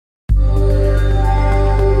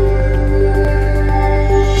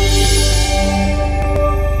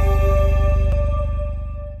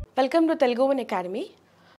Welcome to Telugu Academy.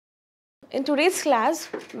 In today's class,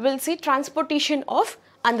 we'll see transportation of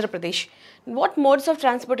Andhra Pradesh. What modes of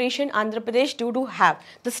transportation Andhra Pradesh do have?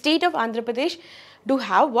 The state of Andhra Pradesh do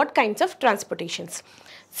have what kinds of transportations?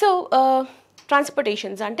 So,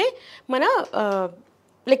 transportations ante mana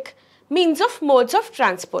like means of modes of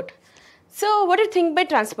transport. So, what do you think by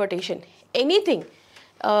transportation? Anything,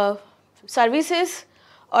 services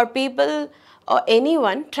or people or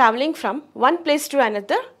anyone traveling from one place to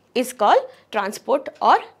another is called transport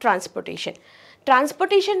or transportation.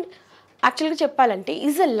 Transportation actually cheppalante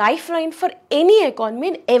is a lifeline for any economy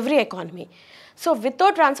and every economy. So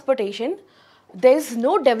without transportation there is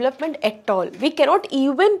no development at all. We cannot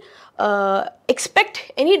even expect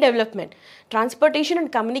any development. Transportation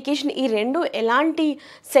and communication ee rendu elanti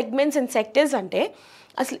segments and sectors ante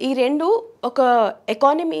అసలు ఈ రెండు ఒక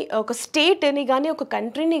economy ఒక స్టేట్ని కానీ ఒక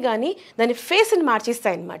కంట్రీని కానీ దాని ఫేస్ని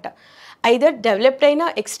మార్చేస్తాయి అన్నమాట. ఐదర్ డెవలప్డ్ అయినా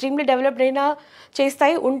ఎక్స్ట్రీమ్లీ డెవలప్డ్ అయినా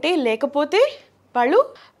చేస్తాయి ఉంటే లేకపోతే వాళ్ళు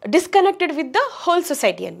disconnected with the whole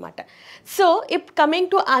society అనమాట. సో ఇప్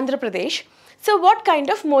coming to Andhra Pradesh, so what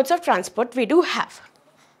kind of modes of transport we do have?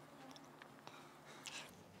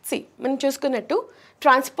 C మనం చూసుకున్నట్టు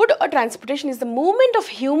transport are transportation is the movement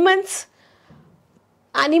of humans,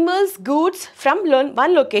 animals, goods from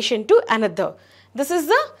one location to another. This is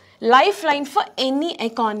the lifeline for any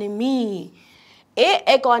economy.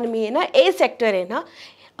 Economy aina sector aina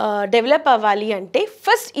develop avali ante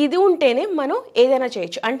first idi untene manu edaina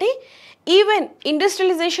cheyochu. Ante even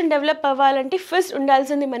industrialization develop avalante first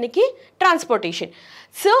undalsindi maniki transportation.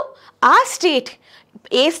 So a state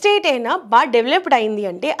అయినా బాగా developed అయింది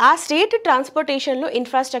అంటే ఆ state ట్రాన్స్పోర్టేషన్లో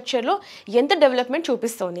ఇన్ఫ్రాస్ట్రక్చర్లో ఎంత development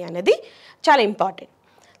చూపిస్తుంది అనేది చాలా important.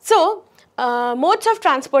 So modes of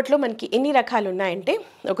ట్రాన్స్పోర్ట్లో మనకి ఎన్ని రకాలు ఉన్నాయంటే,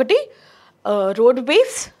 ఒకటి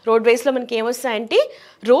రోడ్వేస్లో మనకి ఏమొస్తాయంటే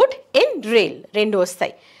రోడ్ అండ్ రైల్ రెండు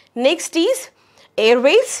వస్తాయి. Next is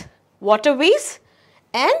Airways, waterways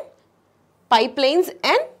and pipe lines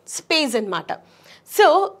and space అన్నమాట. సో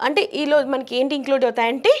అంటే ఈలో మనకి ఏంటి ఇంక్లూడ్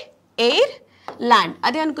అవుతాయంటే ఎయిర్, ల్యాండ్,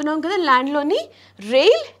 అదే అనుకున్నాం కదా, ల్యాండ్లోని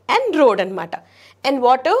రైల్ అండ్ రోడ్ అనమాట. And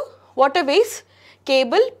waterways,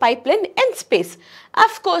 cable, pipe line and space.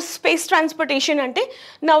 Of course space transportation అంటే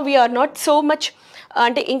now we are not so much,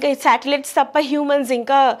 అంటే ఇంకా శాటిలైట్స్ తప్ప హ్యూమన్స్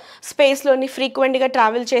ఇంకా స్పేస్లోని ఫ్రీక్వెంట్గా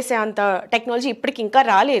ట్రావెల్ చేసే అంత టెక్నాలజీ ఇప్పటికి ఇంకా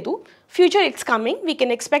రాలేదు. Future it's coming, we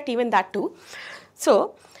can expect even that to. So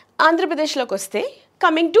ఆంధ్రప్రదేశ్లోకి వస్తే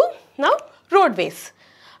coming to now roadways.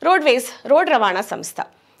 Road రవాణా సంస్థ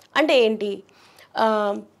అంటే ఏంటి?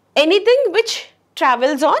 Anything which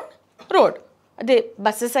travels on road, అదే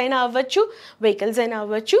బస్సెస్ అయినా అవ్వచ్చు, వెహికల్స్ అయినా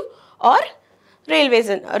అవ్వచ్చు, ఆర్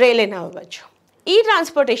రైల్ అయినా అవ్వచ్చు. ఈ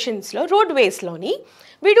ట్రాన్స్పోర్టేషన్స్లో రోడ్వేస్లోని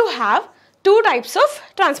we do have two types of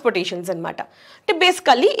transportations అనమాట. అంటే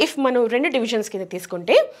బేసికల్లీ ఇఫ్ మనం రెండు డివిజన్స్ కింద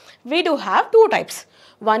తీసుకుంటే we do have two types.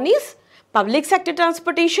 One is public sector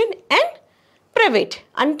transportation and private.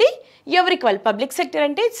 అంటే ఎవరికి వాళ్ళు, పబ్లిక్ సెక్టర్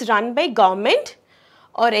అంటే it's run by government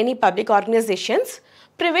or any public organizations.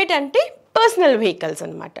 Private ante personal vehicles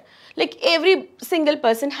anamata, like every single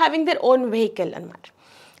person having their own vehicle anamata.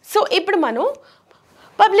 So ippudu manu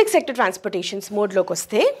public sector transportations mode loki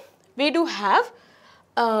vaste we do have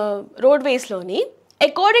roadways loni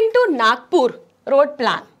according to Nagpur road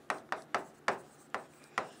plan.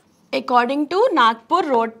 According to Nagpur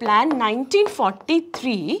road plan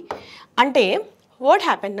 1943, ante what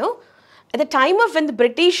happened now, at the time of when the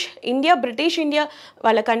British India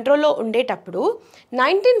వాళ్ళ కంట్రోల్లో ఉండేటప్పుడు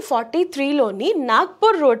 1943లోని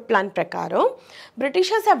Nagpur road plan ప్రకారం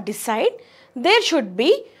Britishers have decide there should be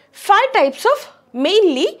 5 types of,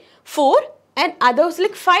 mainly 4 and others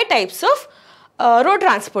like 5 types of road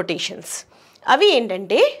transportations. అవి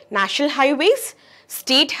ఏంటంటే national highways,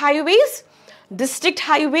 state highways, district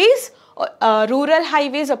highways, rural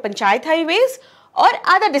highways are Panchayat highways are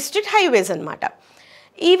other district highways అన్నమాట.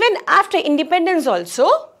 Even after independence also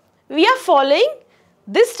we are following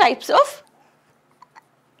these types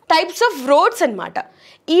of roads anamata.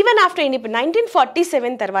 Even after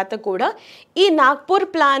 1947 tarvata kuda ee Nagpur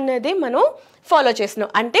plan ade mano follow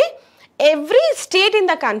chestunam. Ante every state in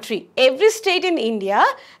the country, every state in India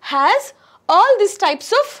has all these types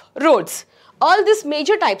of roads, all these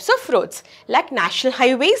major types of roads like national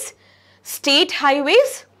highways, state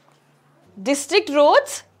highways, district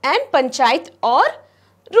roads and panchayat or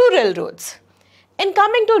rural roads. And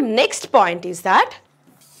coming to next point is that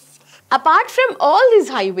apart from all these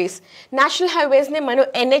highways, national highways ne manu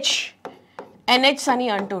NH ani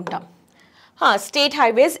antuntam, state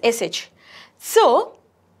highways SH. So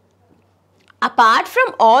apart from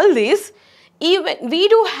all this, even we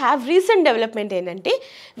do have recent development ఏంటంటే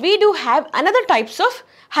we do have another types of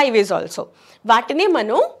highways also. వాటిని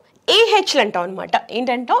మనం ఏహెచ్లు అంటాం అనమాట.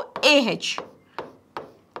 ఏంటంటాం? AH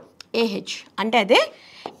అంటే అదే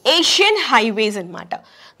Asian highways అనమాట.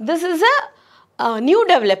 This is a new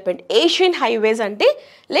development. Asian highways అంటే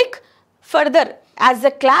like further as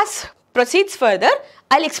the class proceeds further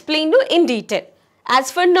I'll explain you in detail. As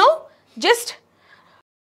for now, just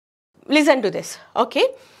listen to this, okay?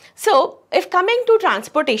 So, if coming to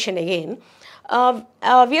transportation again,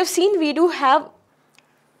 we have seen we do have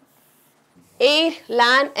air,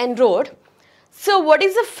 land and road. So, what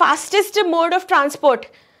is the fastest mode of transport?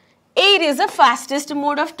 Air is the fastest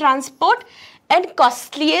mode of transport and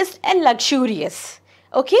costliest and luxurious,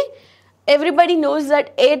 okay? Everybody knows that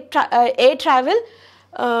air travel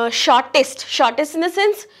shortest in the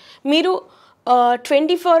sense మీరు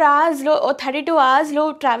 24 hours or 32 hours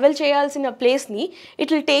travel చేయాల్సిన ప్లేస్ని it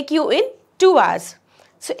will take you in 2 hours.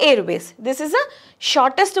 So airways, this is a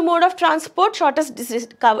shortest mode of transport, shortest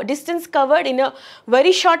distance covered in a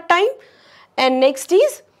very short time, and next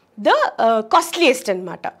is the costliest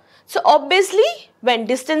anamata. So obviously when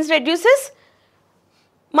distance reduces,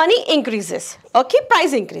 money increases, okay,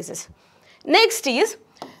 price increases. Next is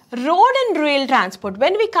road and rail transport.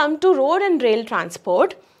 When we come to road and rail transport,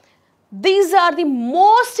 these are the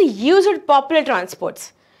most used popular transports.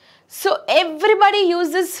 So everybody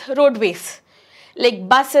uses roadways like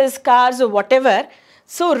buses, cars or whatever.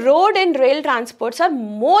 So road and rail transports are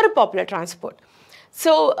more popular transport.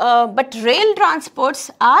 So but rail transports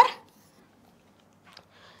are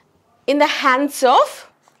in the hands of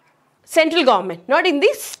central government, not in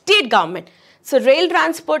the state government. So rail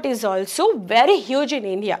transport is also very huge in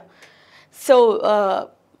India. So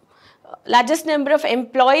largest number of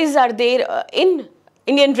employees are there in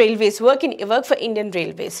Indian Railways, work for Indian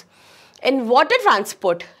Railways. And water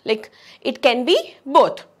transport, like it can be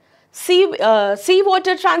both sea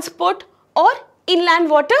water transport or inland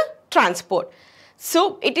water transport. So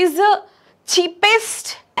it is the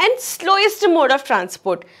cheapest and slowest mode of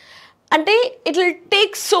transport. And it will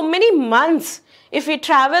take so many months if we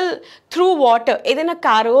travel through water. ఏదైనా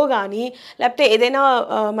cargo కానీ లేకపోతే ఏదైనా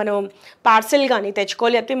మనం parcel కానీ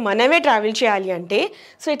తెచ్చుకోవాలి, లేకపోతే మనమే travel చేయాలి అంటే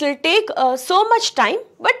so it will take so much time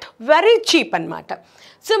but very cheap అనమాట.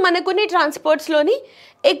 సో మనకున్న ట్రాన్స్పోర్ట్స్లోని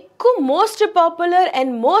ఎక్కువ most popular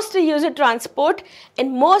and most used transport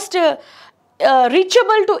and most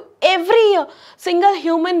reachable to every single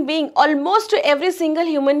human being, almost to every single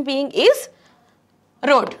human being is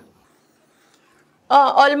road.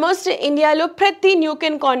 Almost ఇండియాలో ప్రతి Nuke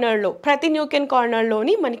and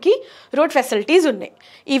కార్నర్లోని మనకి road facilities ఉన్నాయి.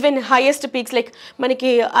 Even highest peaks like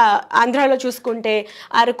మనకి ఆంధ్రాలో చూసుకుంటే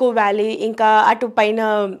Araku valley, ఇంకా అటు పైన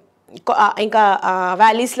ఇంకా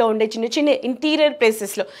వ్యాలీస్లో ఉండే చిన్న చిన్న ఇంటీరియర్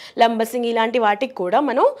ప్లేసెస్లో లంబసింగ్ ఇలాంటి వాటికి కూడా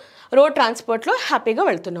మనం రోడ్ ట్రాన్స్పోర్ట్లో హ్యాపీగా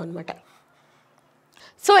వెళ్తున్నాం అనమాట.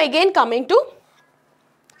 So again coming to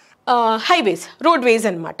highways, roadways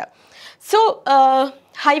anamata. So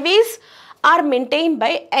highways are maintained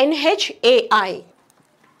by NHAI.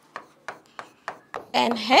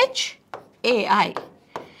 NHAI.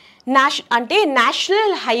 అంటే National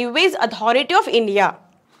Highways Authority of India.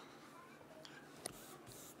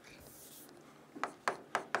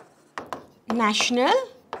 National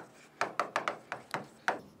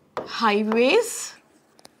Highways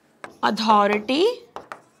Authority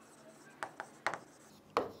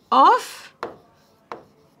of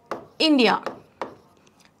India.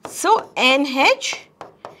 So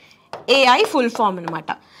NHAI full form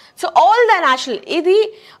anamata. So all the national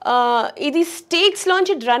ఇది states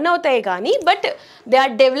లోంచి run అవుతాయి కానీ but they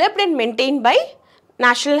are developed and maintained by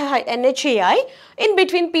national NHAI. in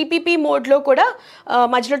between PPP mode లో కూడా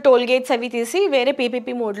మధ్యలో toll gates అవి తీసి వేరే PPP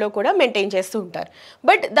mode లో కూడా మెయింటైన్ చేస్తూ ఉంటారు.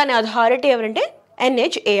 బట్ దాని అథారిటీ ఎవరంటే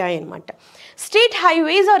NHAI అనమాట. State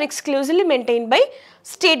highways are exclusively maintained by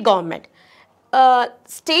state government.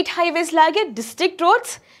 State highways లాగే district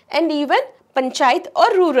roads and even Panchayat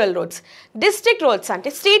are rural roads. District roads అంటే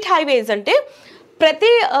స్టేట్ హైవేస్ అంటే ప్రతి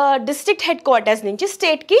డిస్ట్రిక్ట్ హెడ్ క్వార్టర్స్ నుంచి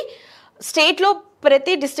స్టేట్లో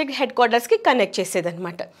ప్రతి district head క్వార్టర్స్కి connect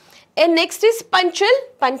చేసేదన్నమాట. And next is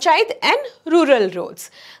Panchayat and rural roads.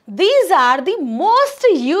 These are the most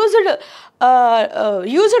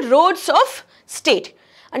used roads of state.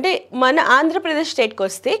 అంటే మన ఆంధ్రప్రదేశ్ స్టేట్కి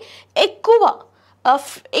వస్తే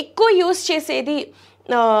ఎక్కువ యూజ్ చేసేది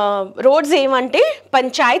రోడ్స్ ఏమంటే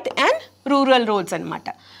పంచాయత్ అండ్ రూరల్ రోడ్స్ అనమాట.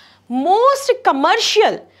 మోస్ట్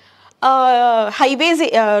కమర్షియల్ హైవేస్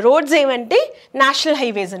రోడ్స్ ఏమంటే నేషనల్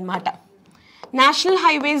హైవేస్ అనమాట. National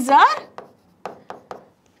highways are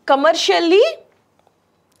commercially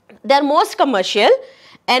they are most commercial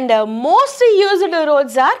and most used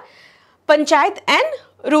roads are Panchayat and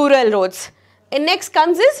rural roads. And next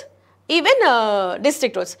comes is even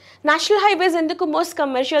district roads. National highways ఎందుకు most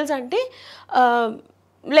commercials అంటే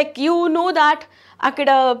like you know that అక్కడ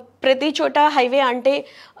ప్రతి చోట highway అంటే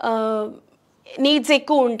needs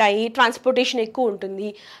ఎక్కువ ఉంటాయి, transportation ఎక్కువ ఉంటుంది,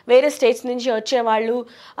 వేరే స్టేట్స్ నుంచి వచ్చేవాళ్ళు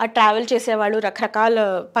ట్రావెల్ చేసేవాళ్ళు రకరకాల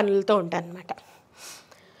పనులతో ఉంటారు అనమాట.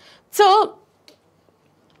 So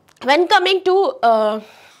when coming to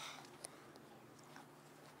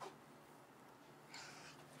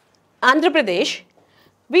Andhra Pradesh,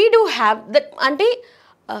 we do have that ante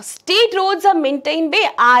state roads are maintained by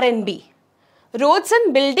R&B, Roads and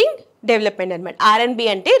Building Development anamata. R&B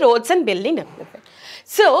ante Roads and Building Development.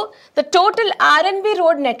 So the total R&B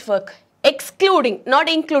road network excluding, not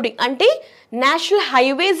including, ante national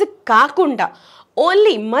highways kaakunda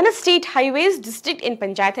only mana state highways, district and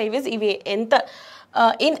panchayat highways ive enta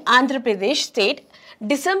in Andhra Pradesh state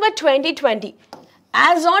December 2020.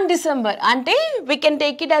 As on December, ante we can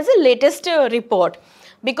take it as a latest report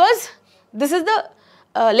because this is the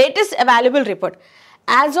latest available report.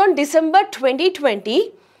 As on December 2020,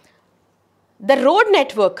 the road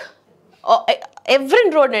network, every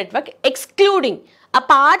road network excluding,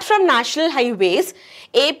 apart from national highways,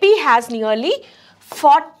 AP has nearly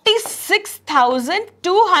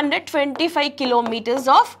 46,225 kilometers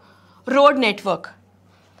of road network.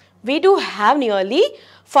 We do have nearly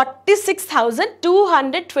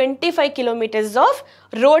 46,225 kilometers of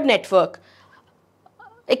road network,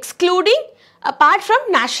 excluding apart from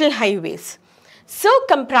national highways. So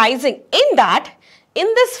comprising in that, in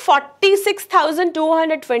this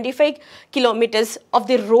 46,225 kilometers of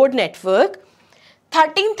the road network,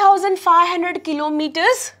 13,500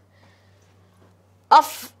 kilometers of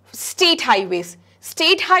state highways.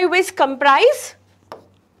 State highways comprise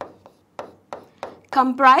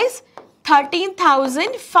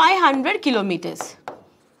 13,500 kilometers,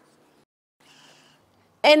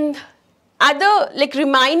 and other like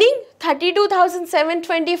remaining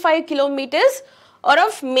 32,725 kilometers are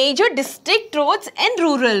of major district roads and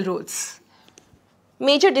rural roads.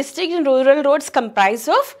 Major district and rural roads comprise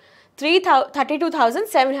of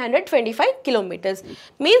 32,725 kilometers.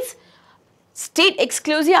 Means state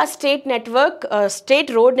exclusive our state network, state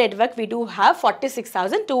road network, we do have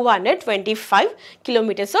 46,225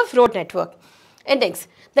 kilometers of road network. And next,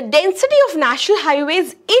 the density of national highways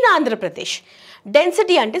in Andhra Pradesh.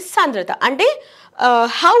 Density ante sandrata ante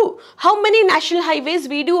how many national highways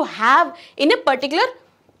we do have in a particular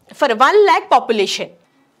for 1 lakh population.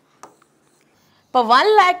 Per 1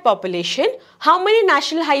 lakh population, how many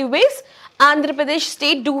national highways Andhra Pradesh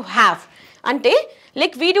state do have? Ante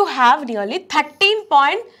like we do have nearly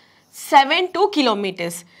 13.72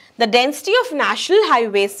 kilometers. The density of national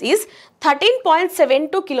highways is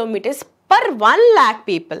 13.72 kilometers per 1 lakh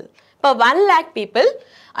people. Per 1 lakh people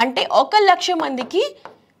ante 1 laksha mandiki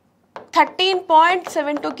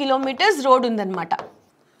 13.72 kilometers road undanamata.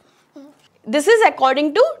 This is according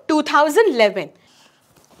to 2011.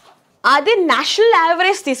 Adi national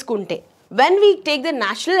average తీసుకుంటే, when we take the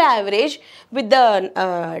national average with the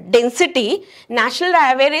density, national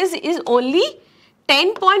average is only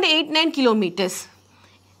 10.89 kilometers,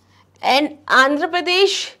 and Andhra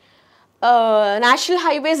Pradesh national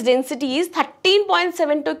highways density is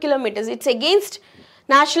 13.72 kilometers. It's against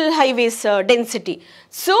national highways density.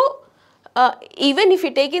 So even if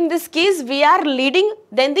you take in this case, we are leading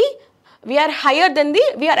than the, we are higher than the,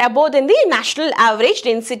 we are above than the national average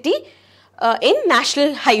density in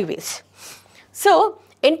national highways. So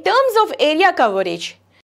in terms of area coverage,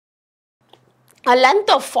 a length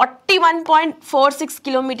of 41.46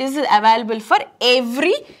 kilometers is available for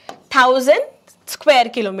every 1,000 square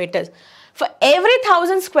kilometers. For every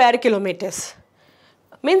 1,000 square kilometers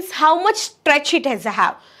means how much stretch it has to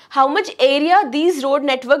have, how much area these road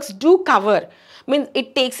networks do cover. Means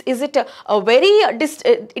it takes, is it a very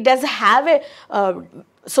it does have a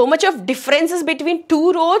so much of differences between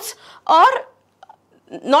two roads, or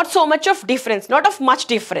not so much of difference, not of much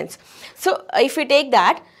difference. So if we take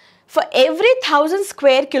that, for every 1,000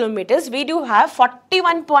 square kilometers we do have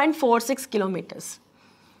 41.46 kilometers.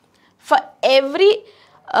 For every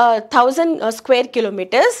 1,000 square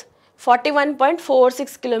kilometers,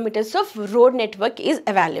 41.46 kilometers of road network is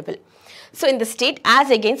available. So in the state, as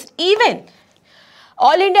against even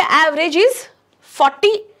all India average is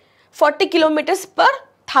 40 kilometers per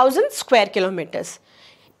 1,000 square kilometers.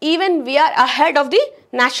 Even we are ahead of the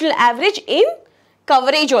national average in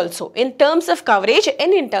coverage also. In terms of coverage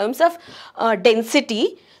and in terms of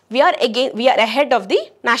density, we are ahead of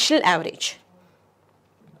the national average.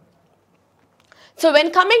 So when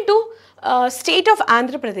coming to state of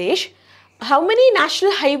Andhra Pradesh, how many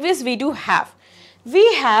national highways we do have?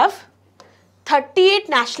 We have 38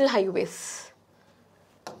 national highways.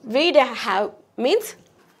 we have means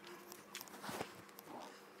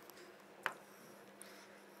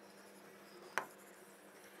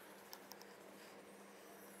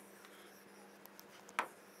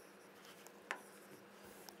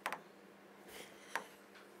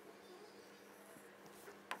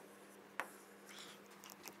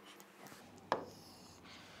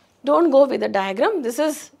don't go with the diagram. This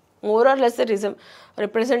is more or less the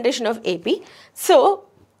representation of AP. So,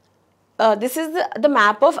 this is the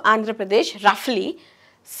map of Andhra Pradesh roughly.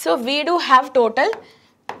 So, we do have total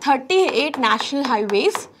 38 national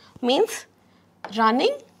highways, means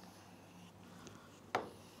running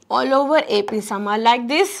all over AP. Some are like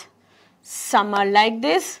this, some are like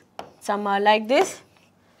this, some are like this.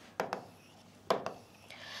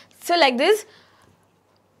 So, like this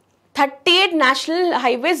 38 national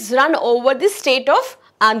highways run over the state of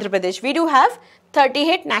Andhra Pradesh. We do have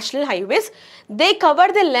 38 national highways. They cover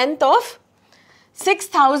the length of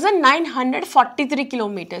 6,943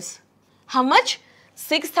 kilometers. How much?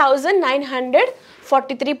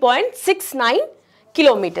 6,943.69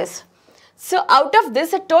 kilometers. So, out of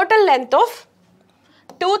this, a total length of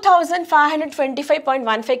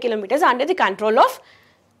 2,525.15 kilometers under the control of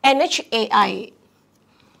NHAI.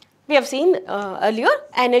 We have seen earlier,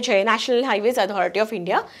 NHAI, National Highways Authority of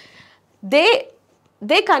India. They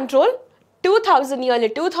control nearly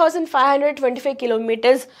 2,525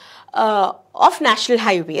 kilometers of national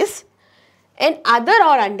highways, and other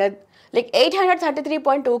are under like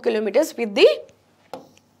 833.2 kilometers with the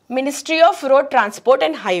Ministry of Road Transport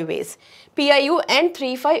and Highways, PIU, and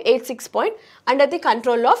 3586 point under the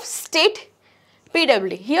control of state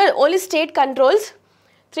PWD. Here only state controls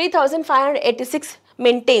 3,586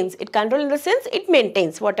 maintains. It controls in the sense it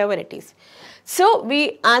maintains whatever it is. So,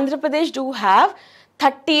 Andhra Pradesh do have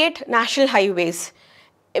 38 national highways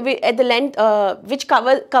at the length which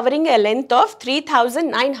covering a length of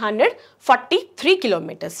 3,943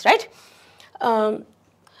 kilometers, right?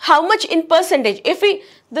 How much in percentage?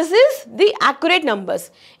 This is the accurate numbers.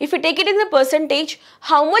 If we take it in the percentage,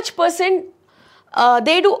 how much percent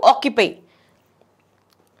they do occupy?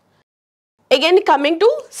 Again, coming to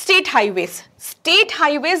state highways. State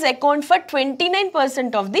highways account for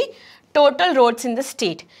 29% of the total roads in the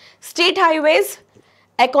state. State highways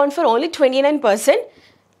account for only 29%.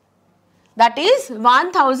 That is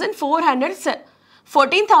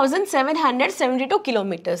 14,772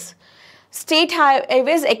 kilometers. State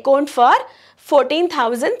highways account for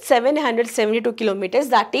 14,772 kilometers.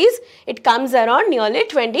 That is, it comes around nearly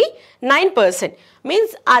 29%.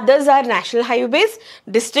 Means others are national highways,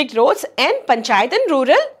 district roads, and panchayat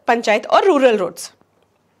or rural roads.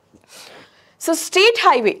 So, state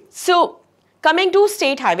highway. So, coming to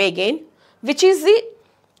state highway again, which is the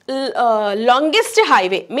longest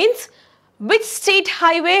highway, means which state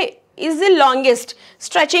highway is the longest,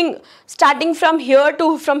 starting from here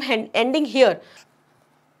to ending here.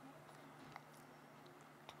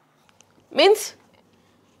 Means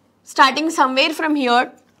starting somewhere from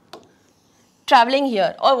here, traveling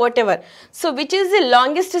here or whatever. So, which is the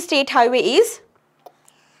longest state highway is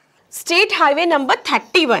state highway number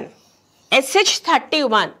 31,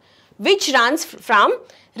 SH31, which runs from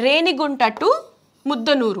Renigunta to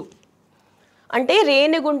Muddanuru. అంటే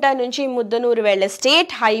రేణిగుంట నుంచి ముద్దనూరు వెళ్ళే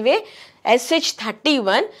state highway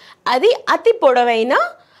SH31 అది అతి పొడవైన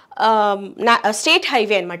state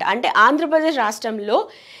highway అనమాట. అంటే ఆంధ్రప్రదేశ్ రాష్ట్రంలో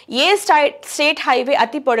ఏ state highway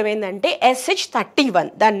అతి పొడవైందంటే SH31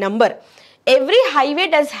 దాని number. Every highway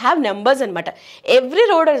does have numbers అనమాట. Every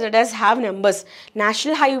road does have numbers.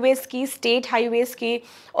 National హైవేస్కి, state హైవేస్కి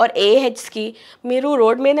are ఏహెచ్కి మీరు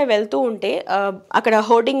రోడ్ మీద వెళ్తూ ఉంటే అక్కడ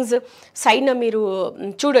హోర్డింగ్స్ సైడ్న మీరు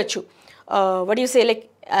చూడొచ్చు. What do you say, like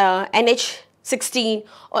NH16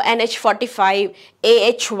 or NH45,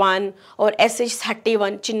 AH1 or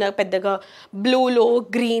SH31 చిన్న పెద్దగా బ్లూలో,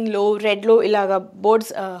 గ్రీన్లో, రెడ్లో ఇలాగా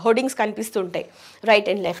బోర్డ్స్ హోర్డింగ్స్ కనిపిస్తుంటాయి రైట్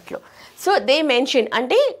అండ్ లెఫ్ట్లో. సో దే మెన్షన్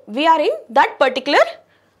అంటే we are in that particular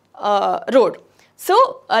road. So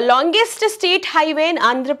longest state highway in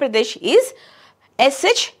Andhra Pradesh is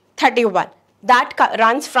SH31 that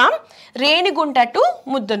runs from Renigunta to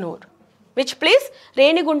Muddanur. Which place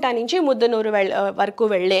Renigunta నుంచి ముద్దనూరు వరకు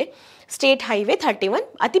వెళ్ళే స్టేట్ హైవే 31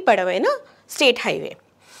 అతి పొడవైన state highway.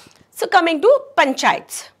 So coming to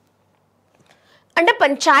panchayats. అంటే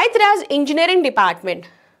Panchayat Raj engineering department,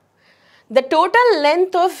 the total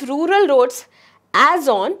length of rural roads as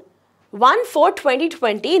on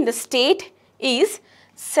 1/4/2020 in the state is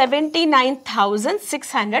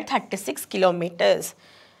 79,636 kilometers.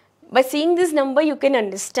 By seeing this number, you can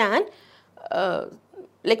understand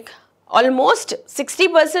like almost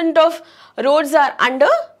 60% of roads are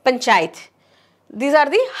under panchayat. These are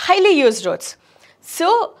the highly used roads.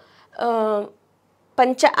 So, these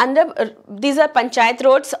are panchayat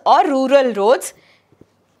roads or rural roads.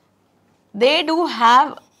 They do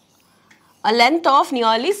have a length of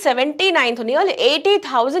nearly 79, nearly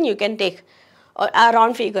 80,000 you can take, or a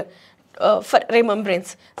round figure for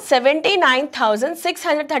remembrance.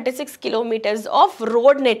 79,636 kilometers of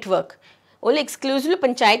road network. Only exclusively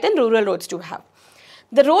panchayat and rural roads do have.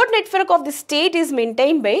 The road network of the state is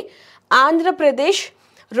maintained by Andhra Pradesh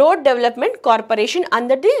Road Development Corporation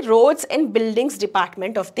under the Roads and Buildings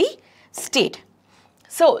Department of the state.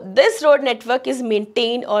 So, this road network is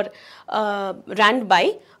maintained or run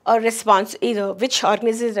by or which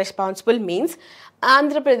organization is responsible means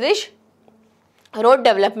Andhra Pradesh Road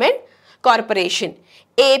Development Corporation,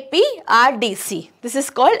 APRDC. This is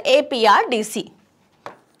called APRDC.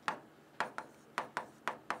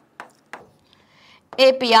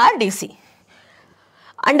 APRDC.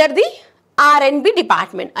 Under the R&B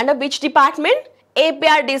department. Under which department?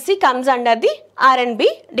 APRDC comes under the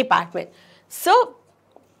R&B department. So,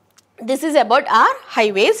 this is about our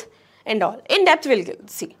highways and all. In depth we will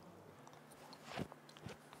see.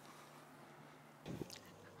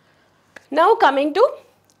 Now coming to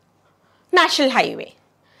national highway.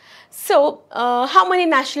 So, how many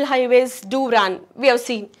national highways do run? We have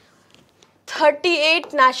seen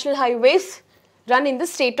 38 national highways run in the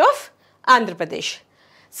state of Andhra Pradesh.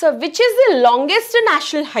 So, which is the longest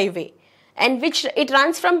national highway and which it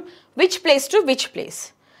runs from which place to which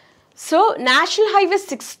place? So, National Highway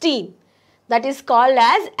 16, that is called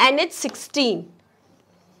as NH16.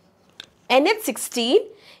 NH16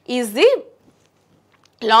 is the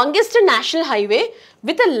longest national highway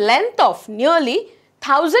with a length of nearly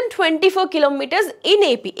 1024 kilometers in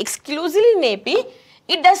AP. Exclusively in AP,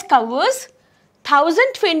 it does covers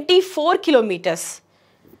 1024 kilometers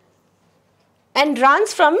and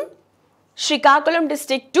runs from Srikakulam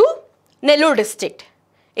district to Nellore district.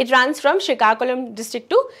 It runs from Srikakulam district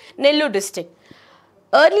to Nellore district.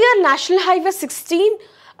 Earlier, National Highway 16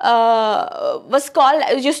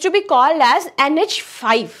 used to be called as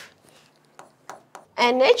NH5.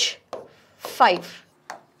 NH5.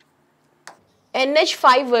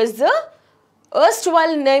 NH5 was the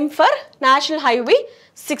erstwhile name for National Highway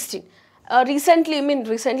 16. Recently in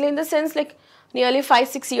the sense like nearly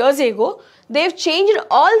 5-6 years ago, they've changed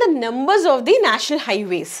all the numbers of the national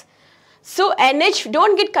highways. So,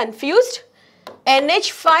 don't get confused,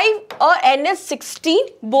 NH5 or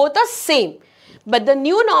NH16 both are same, but the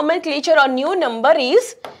new nomenclature or new number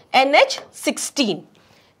is NH16.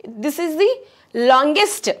 This is the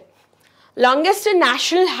longest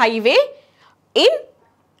national highway in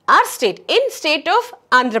our state, in state of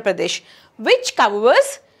Andhra Pradesh, which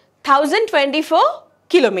covers 1024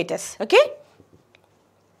 kilometers. Okay.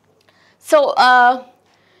 So,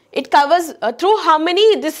 it covers through how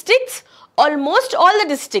many districts? Almost all the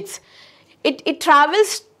districts. It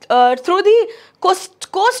travels through the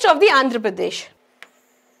coast of the Andhra Pradesh.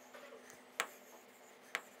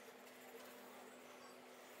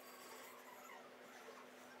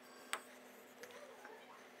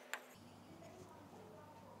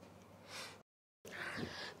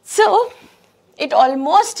 So, it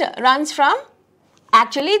almost runs from,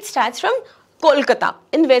 actually it starts from Kolkata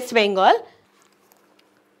in West Bengal.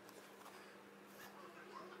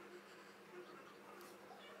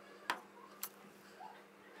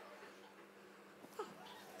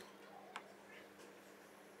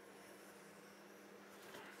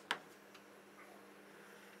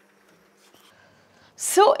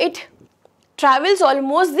 So, it travels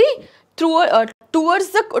almost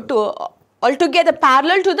altogether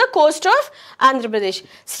parallel to the coast of Andhra Pradesh,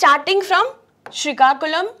 starting from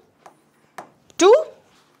Srikakulam to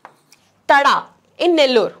Tada in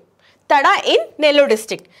Nellore. Tada in Nellore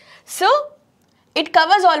district. So, it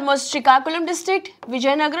covers almost Srikakulam district,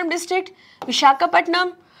 Vijayanagaram district,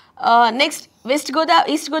 Visakhapatnam, next East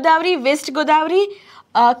Godavari, West Godavari,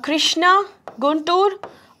 Krishna, Guntur,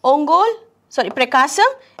 Prakasam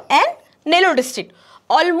and Nellore district.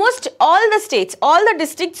 Almost all the states, all the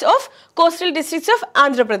districts of coastal districts of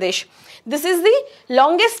Andhra Pradesh. This is the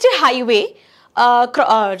longest highway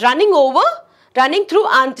running through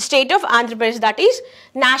state of Andhra Pradesh, that is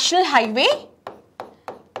National Highway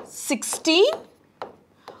 16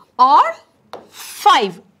 or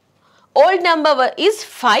 5. Old number is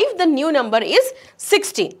 5, the new number is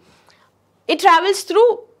 16. It travels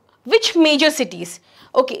through which major cities?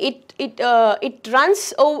 Okay, it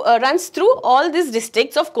runs through all these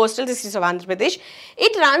districts of coastal districts of Andhra Pradesh.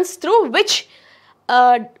 It runs through which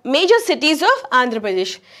major cities of Andhra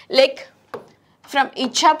Pradesh, like from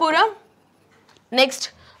Ichhapuram,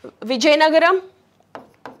 next Vijayanagaram,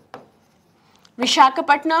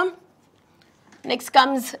 Visakhapatnam, Next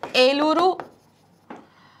comes Eluru,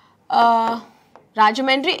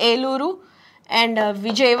 Rajahmundry, Eluru and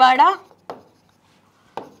Vijayawada,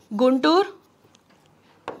 Guntur,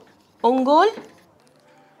 Ongole,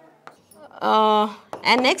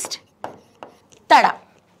 and next Tada.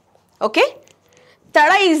 Okay,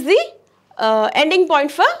 Tada is the ending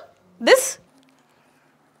point for this,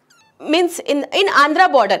 means in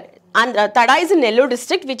Andhra border. Tada is in Nellore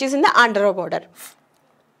district, which is in the Andhra border.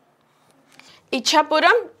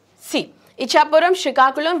 Ichapuram, see, Ichapuram,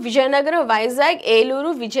 Srikakulam, Vijayanagara, Vizag,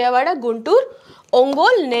 Eluru, Vijayawada, Guntur,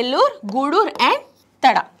 Ongole, Nellore, Gudur and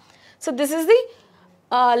Tada. So this is the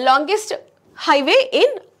longest highway in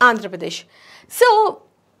Andhra Pradesh. So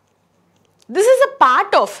this is a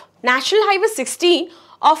part of National Highway 16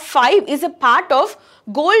 of 5 is a part of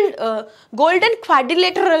Golden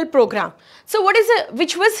Quadrilateral Program. So what is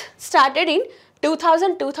which was started in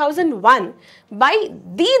 2000-2001 by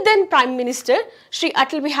the then Prime Minister Shri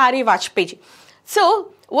Atal Bihari Vajpayee.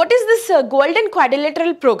 So what is this Golden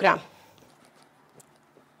Quadrilateral Program?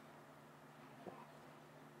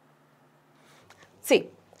 See,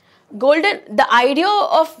 the idea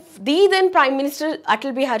of the then Prime Minister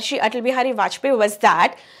Atal Bihari Vajpayee was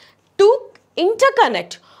that to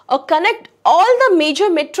interconnect or connect all the major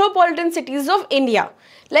metropolitan cities of India.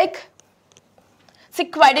 Like, see,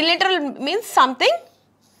 quadrilateral means something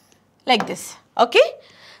like this, okay?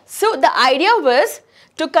 So the idea was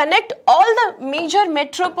to connect all the major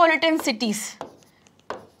metropolitan cities,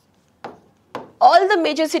 all the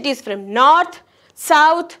major cities from north,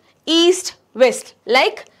 south, east, west,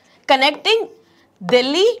 like connecting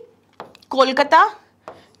Delhi, Kolkata,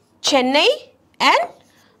 Chennai and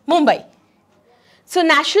Mumbai. So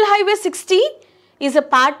National Highway 16 is a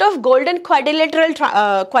part of Golden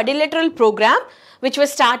Quadrilateral Program, which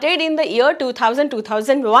was started in the year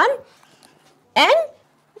 2000-2001 and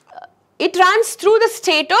it runs through the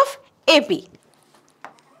state of AP.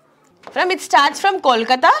 It starts from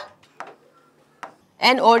Kolkata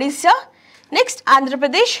and Odisha, next Andhra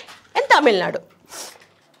Pradesh and Tamil Nadu.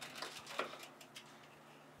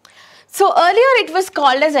 So earlier it was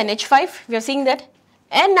called as NH5, we are seeing that,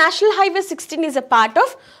 and National Highway 16 is a part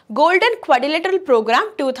of Golden Quadrilateral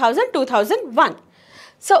Program 2000-2001.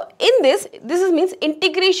 So in this means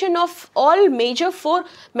integration of all major 4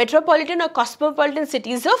 metropolitan or cosmopolitan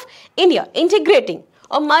cities of India, integrating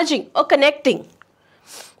or merging or connecting,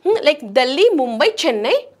 like Delhi, Mumbai,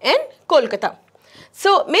 Chennai and Kolkata.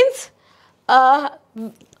 So means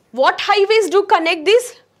what highways do connect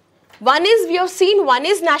these? One is, we have seen, one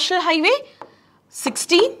is National Highway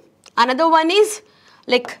 16, another one is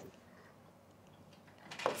like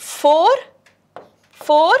 4,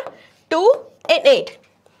 2 and 8.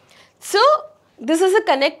 So this is a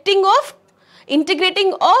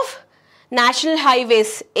integrating of National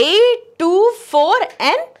Highways 8, 2, 4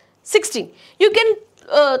 and 16. You can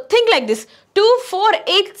think like this, 2, 4,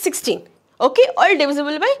 8, 16. Okay, all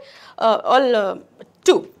divisible by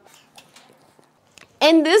 2.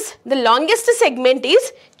 And this, the longest segment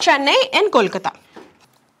is Chennai and Kolkata.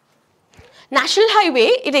 National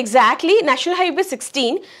Highway, National Highway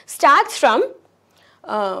 16 starts from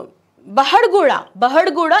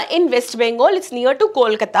Bahargura in West Bengal. It's near to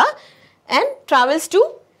Kolkata and travels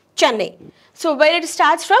to Chennai. So where it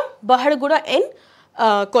starts from? Bahargura in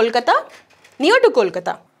Kolkata, near to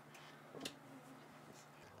Kolkata.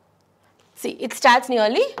 See, it starts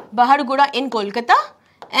nearly Bahargura in Kolkata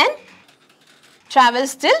and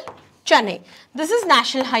travels till Chennai. This is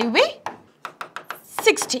National Highway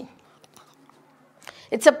 16.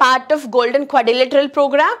 It's a part of Golden Quadrilateral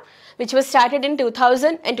Program, which was started in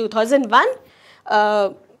 2000 and 2001.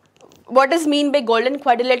 What is mean by Golden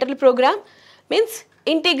Quadrilateral Program? Means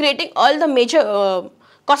integrating all the major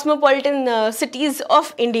cosmopolitan cities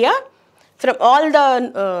of India from all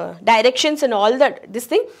the directions and all this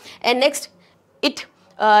thing. And next, it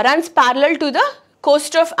runs parallel to the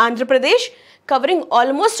coast of Andhra Pradesh, covering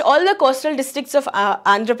almost all the coastal districts of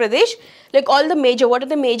Andhra Pradesh, like all the major, what are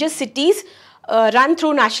the major cities run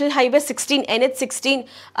through National Highway 16, NH 16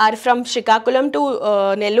 are from Srikakulam to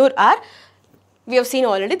Nellore are, we have seen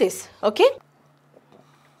already this, okay.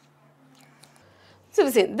 So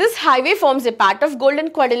we see this highway forms a part of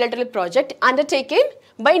Golden Quadrilateral Project undertaken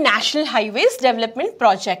by National Highways Development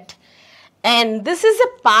Project, and this is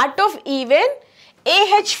a part of even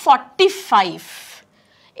AH45.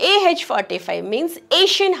 AH45 means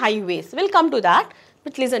Asian Highways, we'll come to that,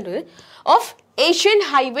 but listen to it, of Asian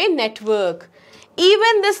Highway Network.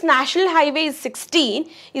 Even this National Highway 16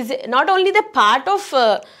 is not only the part of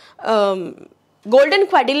Golden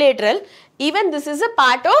Quadrilateral, even this is a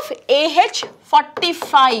part of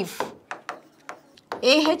AH45.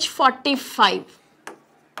 AH45.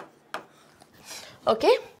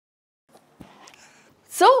 Okay.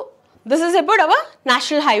 So this is about our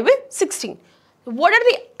National Highway 16. What are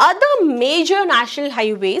the other major national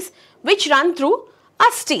highways which run through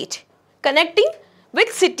our state, connecting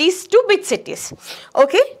with cities to big cities?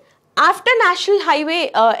 Okay. After National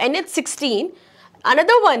Highway NH16,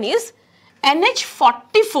 another one is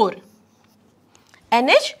NH44.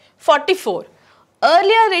 NH44.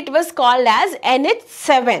 Earlier it was called as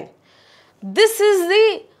NH7. This is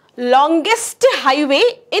the longest highway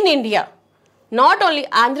in India. Not only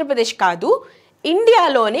Andhra Pradesh కాదు,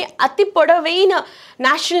 ఇండియాలోనే అతి పొడవైన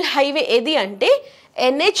national highway ఏది అంటే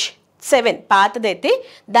NH7 పాతదైతే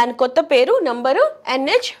దాని కొత్త పేరు number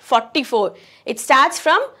NH44. It starts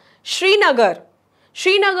from Srinagar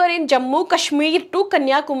in Jammu Kashmir to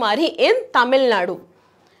Kanyakumari in Tamil Nadu.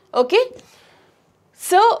 Okay,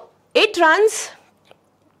 so it runs,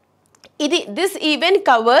 this even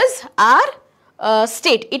covers our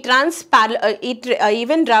state. It runs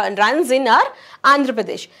even runs in our Andhra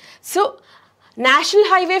Pradesh. So National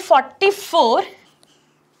Highway 44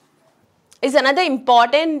 is another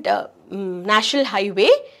important national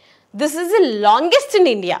highway. This is the longest in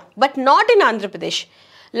India, but not in Andhra Pradesh.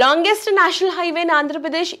 Longest national highway in Andhra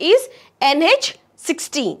Pradesh is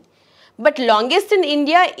NH16, but longest in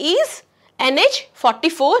India is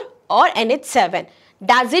NH44 or NH7.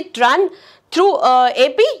 Does it run through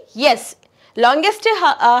AP? Yes. Longest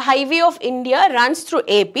highway of India runs through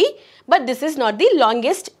AP, but this is not the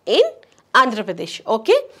longest in Andhra Pradesh.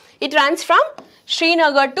 Okay, it runs from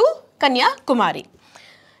Srinagar to Kanyakumari.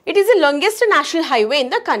 It is the longest national highway in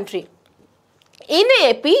the country. In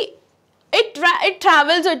AP,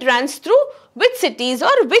 it runs through which cities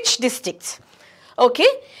or which districts? Okay,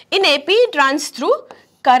 in AP it runs through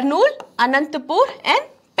Kurnool, Anantapur and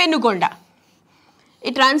Penugonda.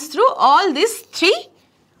 It runs through all these three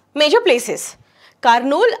major places: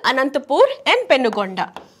 Kurnool, Anantapur and Penugonda.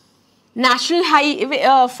 National Highway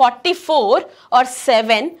 44 or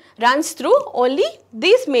 7 runs through only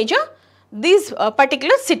these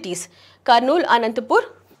particular cities: Kurnool, Anantapur.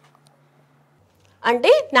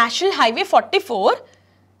 Ante National Highway 44,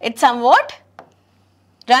 it somewhat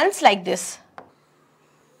runs like this.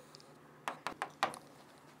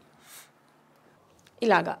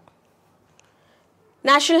 Ilaga.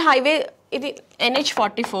 National Highway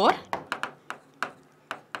NH44,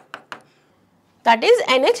 that is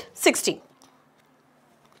NH16.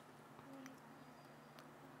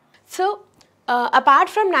 So apart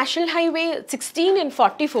from National Highway 16 and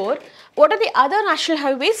 44, what are the other national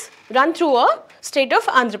highways run through a state of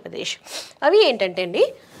Andhra Pradesh? Avi entante andi,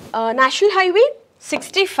 National Highway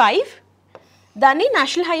 65, dani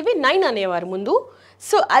National Highway 9 అనేవారు ముందు.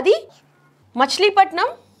 So అది మచిలీపట్నం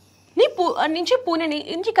నుంచి పూణే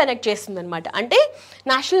నుంచి connect చేస్తుంది అనమాట. అంటే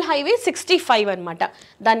national highway 65 అనమాట.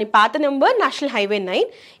 దాని పాత నెంబర్ నేషనల్ హైవే 9.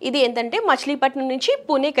 ఇది ఏంటంటే మచిలీపట్నం నుంచి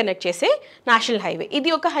పూణే కనెక్ట్ చేసే నేషనల్ హైవే. ఇది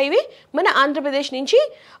ఒక హైవే మన ఆంధ్రప్రదేశ్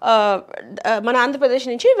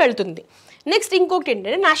నుంచి వెళ్తుంది. నెక్స్ట్ ఇంకొకటి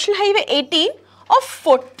ఏంటంటే నేషనల్ హైవే 18 ఆఫ్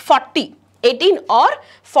 40. 18 ఆర్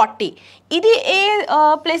 40. ఇది ఏ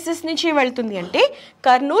ప్లేసెస్ నుంచి వెళ్తుంది అంటే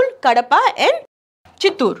Kurnool, Kadapa and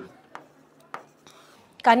Chittoor.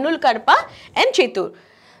 Kurnool, Kadapa and Chittoor.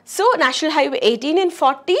 So National Highway 18 and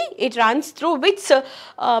 40, it runs through which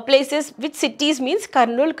places, which cities means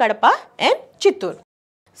Kurnool, Kadapa and Chittoor.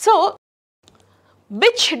 So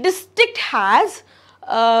which district has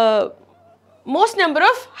most number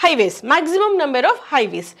of highways, maximum number of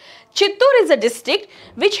highways? Chittoor is a district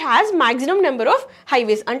which has maximum number of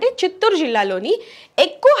highways. అంటే చిత్తూరు జిల్లాలోని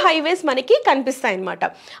ఎక్కువ highways మనకి కనిపిస్తాయి అన్నమాట.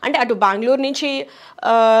 అంటే అటు బెంగళూరు నుంచి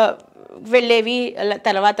వెళ్ళేవి,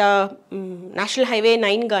 తర్వాత నేషనల్ హైవే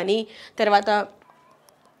 9 కానీ, తర్వాత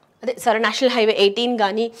నేషనల్ హైవే 18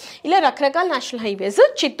 కానీ, ఇలా రకరకాల నేషనల్ హైవేస్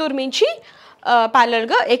చిత్తూరు నుంచి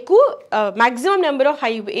ప్యారలల్గా ఎక్కువ maximum number of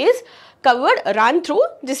highways covered run through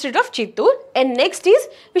district of Chittoor. And next is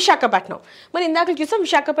Visakhapatnam. మనం ఇందాక చూసాం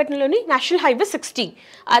విశాఖపట్నంలోని నేషనల్ హైవే 16,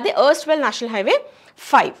 అదే erstwhile నేషనల్ హైవే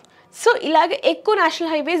 5. సో ఇలాగ ఎక్కువ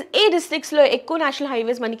నేషనల్ హైవేస్ ఏ డిస్ట్రిక్ట్స్లో ఎక్కువ నేషనల్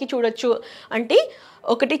హైవేస్ మనకి చూడొచ్చు అంటే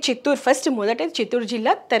ఒకటి చిత్తూరు, ఫస్ట్ మొదటిది చిత్తూరు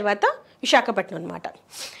జిల్లా, తర్వాత విశాఖపట్నం అనమాట.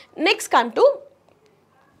 Next come to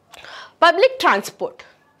public transport.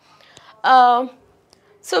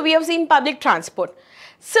 So we have seen public transport.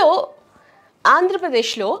 So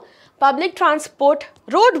ఆంధ్రప్రదేశ్లో public transport,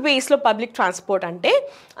 road వేస్లో public transport అంటే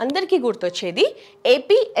అందరికీ గుర్తొచ్చేది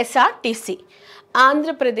APSRTC,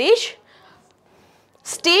 Andhra Pradesh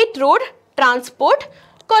state road transport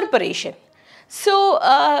corporation. So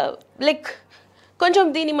like కొంచెం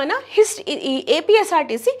దీని మన హిస్టరీ, ఈ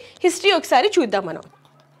ఏపీఎస్ఆర్టీసీ హిస్టరీ ఒకసారి చూద్దాం మనం.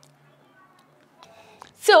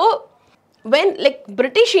 So when like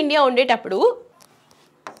British India ఉండేటప్పుడు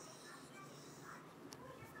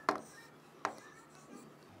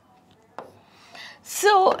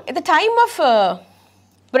so at the time of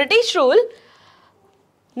British rule,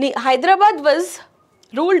 Hyderabad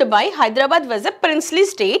was a princely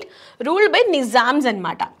state ruled by Nizams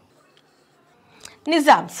anamata.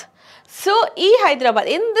 Nizams. So Hyderabad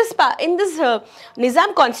in this Nizam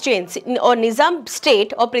constituency or Nizam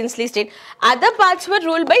state or princely state, other parts were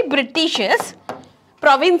ruled by Britishers,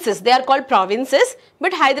 provinces. They are called provinces,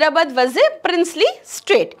 but Hyderabad was a princely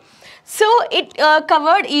state. So it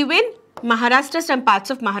covered even Maharashtra, some parts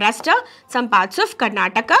of Maharashtra, some parts of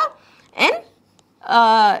Karnataka, and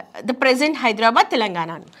the present Hyderabad,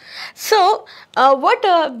 Telangana. So what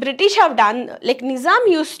British have done, like Nizam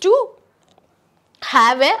used to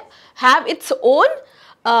have its own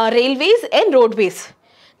railways and roadways.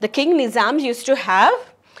 The King Nizams used to have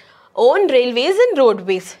own railways and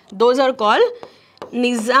roadways. Those are called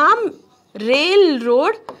Nizam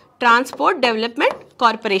Railroad Transport Development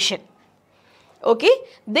Corporation. Okay,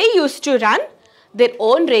 they used to run their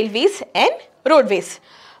own railways and roadways.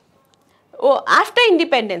 After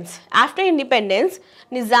independence,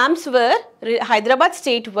 Nizams Hyderabad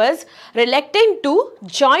state was reluctant to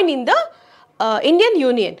join in the Indian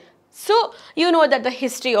Union. So you know that the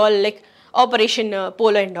history, all like Operation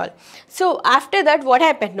Polo and all. So after that, what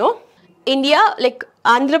happened? No, India, like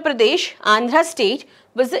Andhra state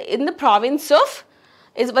was in the province of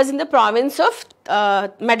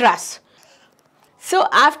Madras. So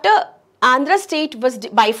after Andhra state was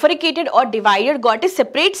bifurcated or divided, got a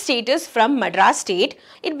separate status from Madras state,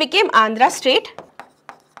 it became Andhra state.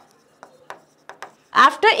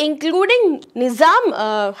 After including Nizam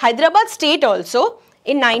Hyderabad state also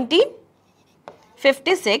in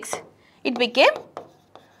 1956, it became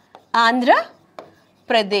Andhra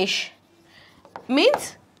Pradesh,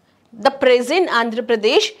 means the present Andhra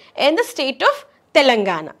Pradesh and the state of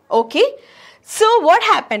Telangana. Okay, so what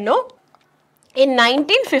happened? No, in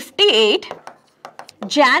 1958,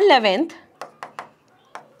 Jan 11th,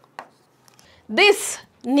 this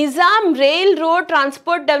Nizam Railroad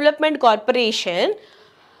Transport Development Corporation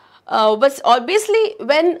was obviously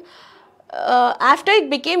when after it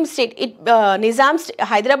became state,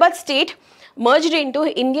 Hyderabad state merged into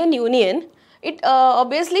Indian Union. It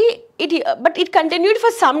but it continued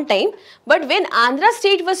for some time. But when Andhra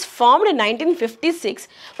state was formed in 1956,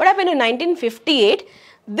 what happened in 1958?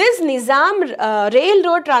 This Nizam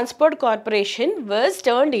Railroad Transport Corporation was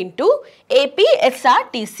turned into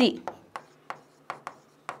APSRTC.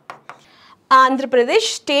 Andhra Pradesh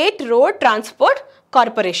State Road Transport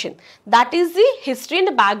Corporation. That is the history and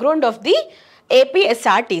the background of the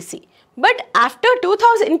APSRTC. But after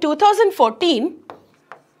 2014,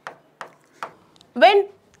 when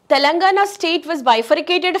Telangana state was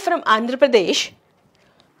bifurcated from Andhra Pradesh,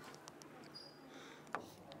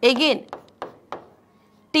 again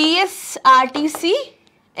TSRTC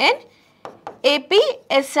and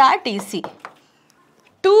APSRTC,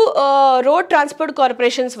 two road transport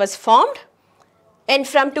corporations was formed. And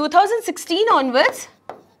from 2016 onwards,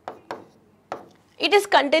 it is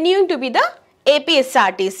continuing to be the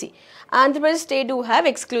APSRTC. Andhra Pradesh state do have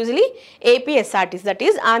exclusively APSRTC, that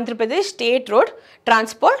is Andhra Pradesh State Road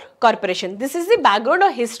Transport Corporation. This is the background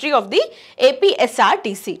or history of the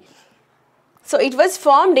APSRTC. So it was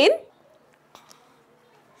formed in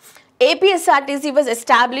APSRTC was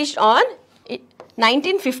established on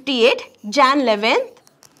 1958 Jan 11th.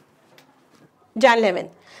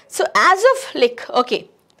 So as of like, okay,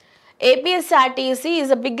 APSRTC is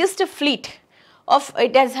the biggest fleet of,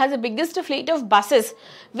 it has the biggest fleet of buses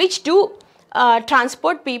which do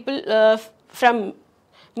transport people from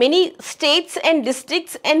many states and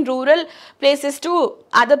districts and rural places to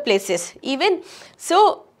other places. Even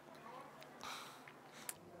so,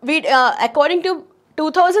 we according to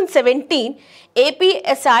 2017,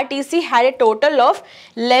 APSRTC had a total of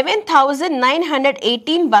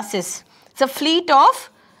 11,918 buses. It's a fleet of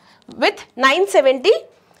with 970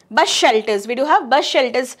 bus shelters. We do have bus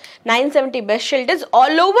shelters, 970 bus shelters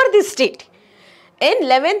all over the state. In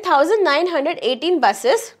 11,918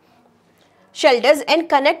 buses, shelters, and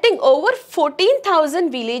connecting over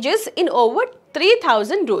 14,000 villages in over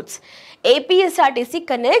 3,000 routes. APSRTC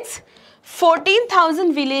connects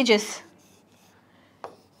 14,000 villages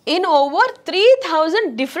in over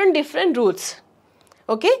 3,000 different routes.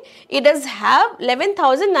 Okay, it does have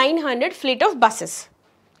 11,900 fleet of buses.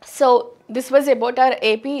 So this was about our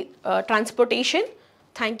AP transportation.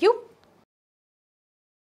 Thank you.